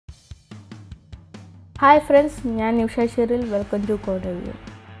Hi friends, I am Nimisha Shiril. Welcome to CodeAvial.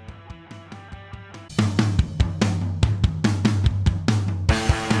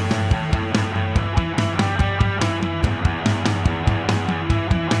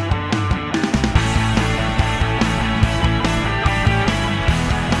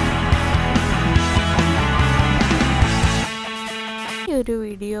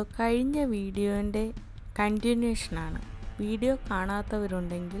 കഴിഞ്ഞ വീഡിയോൻ്റെ കണ്ടിന്യൂഷനാണ്. Video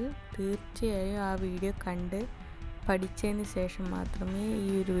കാണാത്തവരുണ്ടെങ്കിൽ തീർച്ചയായും ആ വീഡിയോ കണ്ട് പഠിച്ചതിന് ശേഷം മാത്രമേ ഈ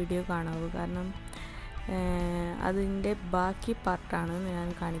ഒരു വീഡിയോ കാണാവൂ. കാരണം അതിൻ്റെ ബാക്കി പാർട്ടാണ് ഞാൻ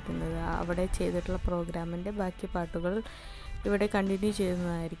കാണിക്കുന്നത്. അവിടെ ചെയ്തിട്ടുള്ള പ്രോഗ്രാമിൻ്റെ ബാക്കി പാർട്ടുകൾ ഇവിടെ കണ്ടിന്യൂ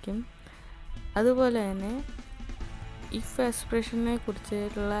ചെയ്യുന്നതായിരിക്കും. അതുപോലെ തന്നെ ഇഫ് എക്സ്പ്രഷനെ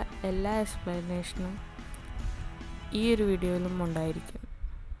കുറിച്ചുള്ള എല്ലാ എക്സ്പ്ലനേഷനും ഈ ഒരു വീഡിയോയിലും ഉണ്ടായിരിക്കും.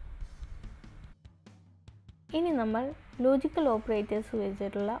 ഇനി നമ്മൾ ലോജിക്കൽ ഓപ്പറേറ്റേഴ്സ്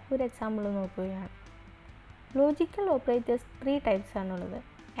വെച്ചിട്ടുള്ള ഒരു എക്സാമ്പിൾ നോക്കുകയാണ്. ലോജിക്കൽ ഓപ്പറേറ്റേഴ്സ് 3 ടൈപ്സ് ആണുള്ളത്: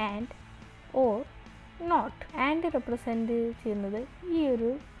 and, or, not. And represent ചെയ്യുന്നത് ഈ ഒരു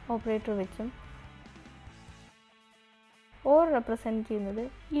ഓപ്പറേറ്റർ വെച്ചും ഓർ റെപ്രസെൻറ്റ് ചെയ്യുന്നത്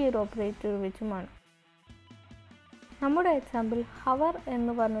ഈ ഒരു ഓപ്പറേറ്റർ വെച്ചുമാണ്. നമ്മുടെ എക്സാമ്പിൾ ഹവർ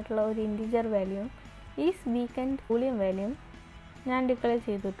എന്ന് പറഞ്ഞിട്ടുള്ള ഒരു ഇൻറ്റിജർ വാല്യൂയും ഈസ് വീക്കെൻഡ് ബൂളിയൻ വാല്യൂയും ഞാൻ ഡിക്ലെയർ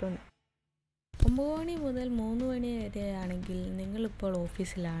ചെയ്തിട്ടുണ്ട്. 9 മണി മുതൽ 3 മണി വരെ ആണെങ്കിൽ നിങ്ങളിപ്പോൾ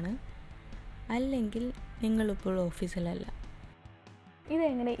ഓഫീസിലാണ്, അല്ലെങ്കിൽ നിങ്ങളിപ്പോൾ ഓഫീസിലല്ല.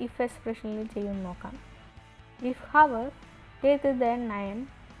 ഇതെങ്ങനെ ഇഫ് എക്സ്പ്രഷനിൽ ചെയ്യുമെന്ന് നോക്കാം. If hour greater than 9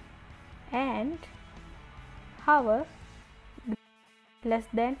 and hour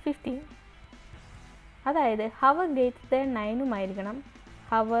less than 15, അതായത് hour greater than 9ഉമായിരിക്കണം,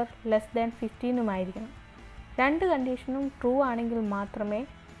 hour less than 15ഉമായിരിക്കണം. രണ്ട് കണ്ടീഷനും ട്രൂ ആണെങ്കിൽ മാത്രമേ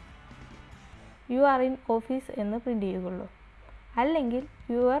യു ആർ ഇൻ ഓഫീസ് എന്ന് പ്രിൻ്റ് ചെയ്യുകയുള്ളൂ, അല്ലെങ്കിൽ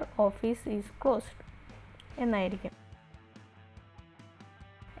യുവർ ഓഫീസ് ഈസ് ക്ലോസ്ഡ് എന്നായിരിക്കും.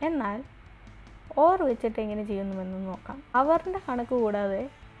 എന്നാൽ ഓർ വെച്ചിട്ട് എങ്ങനെ ചെയ്യുന്നുവെന്ന് നോക്കാം. അവറിൻ്റെ കണക്ക് കൂടാതെ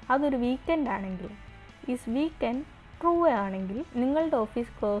അതൊരു വീക്കെൻഡ് ആണെങ്കിൽ, ഈസ് വീക്കെൻഡ് ട്രൂ ആണെങ്കിൽ നിങ്ങളുടെ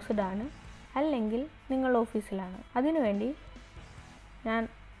ഓഫീസ് ക്ലോസ്ഡ് ആണ്, അല്ലെങ്കിൽ നിങ്ങൾ ഓഫീസിലാണ്. അതിനുവേണ്ടി ഞാൻ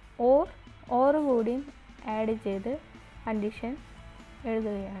ഓർ കൂടി ആഡ് ചെയ്ത് കണ്ടീഷൻ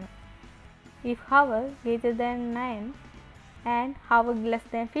എഴുതുകയാണ്. If hour greater than 9 and hour less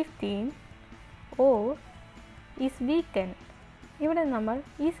than 15 or is weekend. ഇവിടെ നമ്മൾ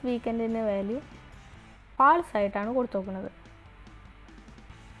ഈസ് വീക്കെൻഡിൻ്റെ വാല്യൂ ഫാൾസ് ആയിട്ടാണ് കൊടുത്തു നോക്കുന്നത്.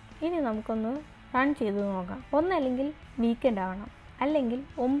 ഇനി നമുക്കൊന്ന് റൺ ചെയ്ത് നോക്കാം. ഒന്നല്ലെങ്കിൽ വീക്കെൻഡ് ആവണം, അല്ലെങ്കിൽ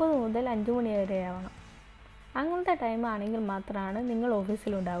 9 മുതൽ 5 മണി വരെ ആവണം. അങ്ങനത്തെ ടൈം ആണെങ്കിൽ മാത്രമാണ് നിങ്ങൾ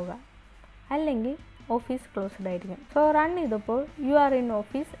ഓഫീസിലുണ്ടാവുക, അല്ലെങ്കിൽ ഓഫീസ് ക്ലോസ്ഡ് ആയിരിക്കും. സോ റൺ ചെയ്തപ്പോൾ യു ആർ ഇൻ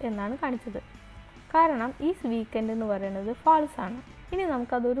ഓഫീസ് എന്നാണ് കാണിച്ചത്, കാരണം ഈസ് വീക്കെൻഡ് എന്ന് പറയുന്നത് ഫാൾസ് ആണ്. ഇനി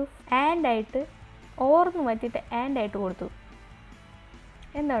നമുക്കതൊരു ആൻഡ് ആയിട്ട് ഓർന്ന് മാറ്റിയിട്ട് ആൻഡ് ആയിട്ട് കൊടുത്തു.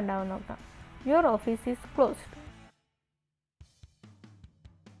 എന്താ ഉണ്ടാവും നോക്കാം. Your office is closed.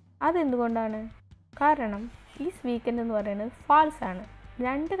 അതെന്തുകൊണ്ടാണ്? കാരണം ഈസ് വീക്കെൻഡ് എന്ന് പറയുന്നത് ഫാൾസ് ആണ്.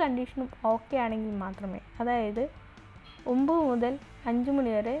 രണ്ട് കണ്ടീഷനും ഓക്കെ ആണെങ്കിൽ മാത്രമേ, അതായത് 9 മുതൽ 5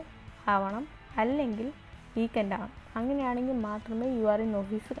 മണി വരെ ആവണം, അല്ലെങ്കിൽ വീക്കെൻഡ് ആവണം. അങ്ങനെയാണെങ്കിൽ മാത്രമേ യു ആർ ഇൻ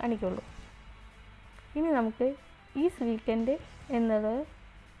ഓഫീസ് കാണിക്കുള്ളൂ. ഇനി നമുക്ക് ഈസ് വീക്കെൻഡ് എന്നത്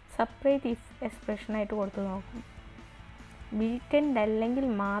സെപ്പറേറ്റ് ഇഫ് എക്സ്പ്രഷനായിട്ട് കൊടുത്ത് നോക്കും. വീക്കെൻഡ് അല്ലെങ്കിൽ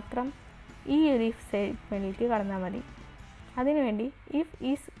മാത്രം ഈ ഒരു ഇഫ് സ്റ്റേറ്റ്മെൻറ്റിലേക്ക് കടന്നാൽ മതി. അതിനുവേണ്ടി if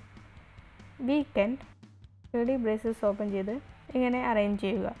is weekend curly braces open ചെയ്ത് ഇങ്ങനെ അറേഞ്ച്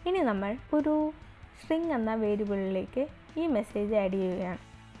ചെയ്യുക. ഇനി നമ്മൾ ഒരു സ്ട്രിംഗ് എന്ന വേരിയബിളിലേക്ക് ഈ മെസ്സേജ് ആഡ് ചെയ്യുകയാണ്.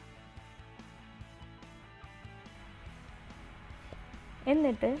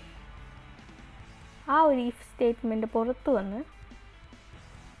 എന്നിട്ട് ആ ഒരു ഇഫ് സ്റ്റേറ്റ്മെൻറ്റ് പുറത്ത് വന്ന്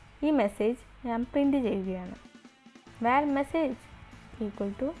ഈ മെസ്സേജ് ഞാൻ പ്രിൻ്റ് ചെയ്യുകയാണ്. Where message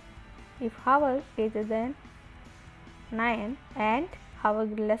equal to if hour greater than 9 and hour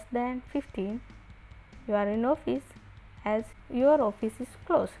less than 15 you are in office as your office is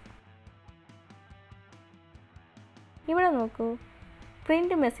closed. ഇവിടെ നോക്കൂ,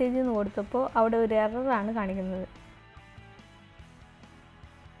 പ്രിൻ്റ് മെസ്സേജ് എന്ന് കൊടുത്തപ്പോൾ അവിടെ ഒരു എററാണ് കാണിക്കുന്നത്.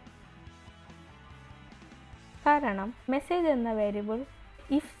 കാരണം മെസ്സേജ് എന്ന വേരിയബിൾ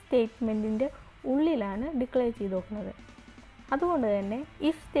ഇഫ് സ്റ്റേറ്റ്മെൻറ്റിൻ്റെ ഉള്ളിലാണ് ഡിക്ലെയർ ചെയ്ത് നോക്കുന്നത്. അതുകൊണ്ട് തന്നെ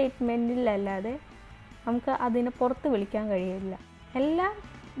ഇഫ് സ്റ്റേറ്റ്മെൻറ്റിലല്ലാതെ നമുക്ക് അതിനെ പുറത്ത് വിളിക്കാൻ കഴിയില്ല. എല്ലാ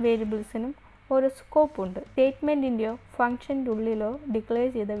വേരിയബിൾസിനും ഒരു സ്കോപ്പുണ്ട്. സ്റ്റേറ്റ്മെൻറ്റിൻ്റെയോ ഫംഗ്ഷൻ്റെ ഉള്ളിലോ ഡിക്ലെയർ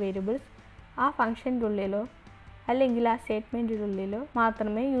ചെയ്ത വേരിയബിൾസ് ആ ഫംഗ്ഷൻ്റെ ഉള്ളിലോ അല്ലെങ്കിൽ ആ സ്റ്റേറ്റ്മെൻറ്റിൻ്റെ ഉള്ളിലോ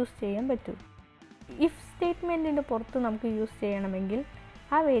മാത്രമേ യൂസ് ചെയ്യാൻ പറ്റൂ. ഇഫ് സ്റ്റേറ്റ്മെൻറ്റിൻ്റെ പുറത്ത് നമുക്ക് യൂസ് ചെയ്യണമെങ്കിൽ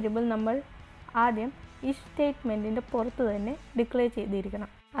ആ വേരിയബിൾ നമ്മൾ ആദ്യം ഇഫ് സ്റ്റേറ്റ്മെൻറ്റിൻ്റെ പുറത്ത് തന്നെ ഡിക്ലെയർ ചെയ്തിരിക്കണം.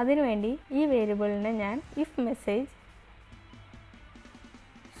 അതിനുവേണ്ടി ഈ വേരിയബിളിന് ഞാൻ if message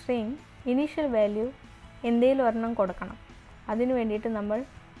string initial value എന്തെങ്കിലും ഒരെണ്ണം കൊടുക്കണം. അതിനു വേണ്ടിയിട്ട് നമ്മൾ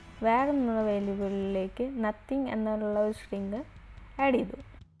var എന്നുള്ള വേരിയബിളിലേക്ക് നത്തിങ് എന്നുള്ള ഒരു സ്ട്രിങ് ആഡ് ചെയ്തു.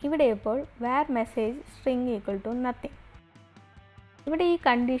 ഇവിടെ ഇപ്പോൾ var message string equal to nothing. ഇവിടെ ഈ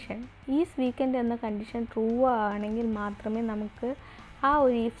കണ്ടീഷൻ ഈസ് വീക്കെൻഡ് എന്ന കണ്ടീഷൻ ട്രൂ ആണെങ്കിൽ മാത്രമേ നമുക്ക് ആ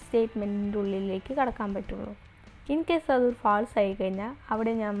ഒരു ഇഫ് സ്റ്റേറ്റ്മെൻറ്റിൻ്റെ ഉള്ളിലേക്ക് കടക്കാൻ പറ്റുള്ളൂ. ഇൻ കേസ് അതൊരു ഫാൾസ് ആയി കഴിഞ്ഞാൽ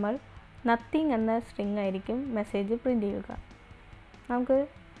അവിടെ നമ്മൾ നത്തിങ് എന്ന സ്ട്രിങ് ആയിരിക്കും മെസ്സേജ് പ്രിൻ്റ് ചെയ്യുക. നമുക്ക്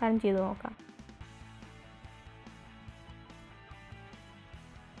റൺ ചെയ്ത് നോക്കാം.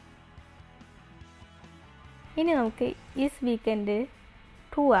 ഇനി നമുക്ക് ഈസ് വീക്കെൻഡ്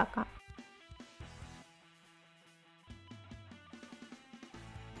ട്രൂ ആക്കാം.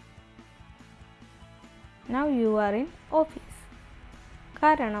 Now you are in office.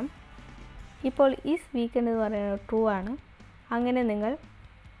 കാരണം ഇപ്പോൾ ഈസ് വീക്കെൻഡ് എന്ന് പറയുന്നത് ട്രൂ ആണ്. അങ്ങനെ നിങ്ങൾ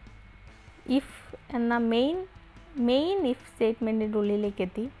ഇഫ് എന്ന മെയിൻ ഇഫ് സ്റ്റേറ്റ്മെൻറ്റിൻ്റെ ഉള്ളിലേക്ക്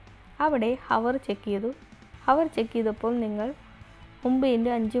എത്തി. അവിടെ ഹവർ ചെക്ക് ചെയ്തു. ഹവർ ചെക്ക് ചെയ്തപ്പോൾ നിങ്ങൾ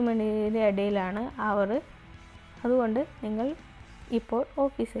 9-5 മണിയുടെ ഇടയിലാണ് അവർ. അതുകൊണ്ട് നിങ്ങൾ ഇപ്പോൾ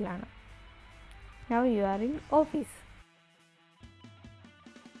ഓഫീസിലാണ്. Now you are in office.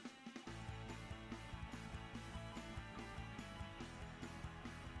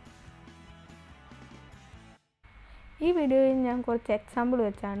 ഈ വീഡിയോയിൽ ഞാൻ കുറച്ച് എക്സാമ്പിൾ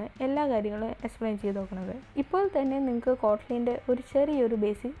വെച്ചാണ് എല്ലാ കാര്യങ്ങളും എക്സ്പ്ലെയിൻ ചെയ്ത് നോക്കുന്നത്. ഇപ്പോൾ തന്നെ നിങ്ങൾക്ക് കോട്ട്ലിൻ്റെ ഒരു ചെറിയൊരു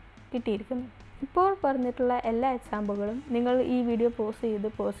ബേസിക് കിട്ടിയിരിക്കുന്നു. ഇപ്പോൾ പറഞ്ഞിട്ടുള്ള എല്ലാ എക്സാമ്പിളുകളും നിങ്ങൾ ഈ വീഡിയോ പോസ്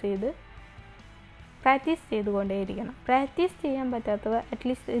ചെയ്ത് പ്രാക്ടീസ് ചെയ്തുകൊണ്ടേയിരിക്കണം. പ്രാക്ടീസ് ചെയ്യാൻ പറ്റാത്തവർ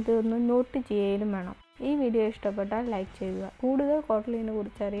അറ്റ്ലീസ്റ്റ് ഇതൊന്ന് നോട്ട് ചെയ്യാനും വേണം. ഈ വീഡിയോ ഇഷ്ടപ്പെട്ടാൽ ലൈക്ക് ചെയ്യുക. കൂടുതൽ കോട്ട്ലിനെ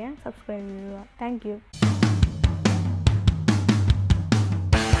കുറിച്ച് അറിയാൻ സബ്സ്ക്രൈബ് ചെയ്യുക. Thank you.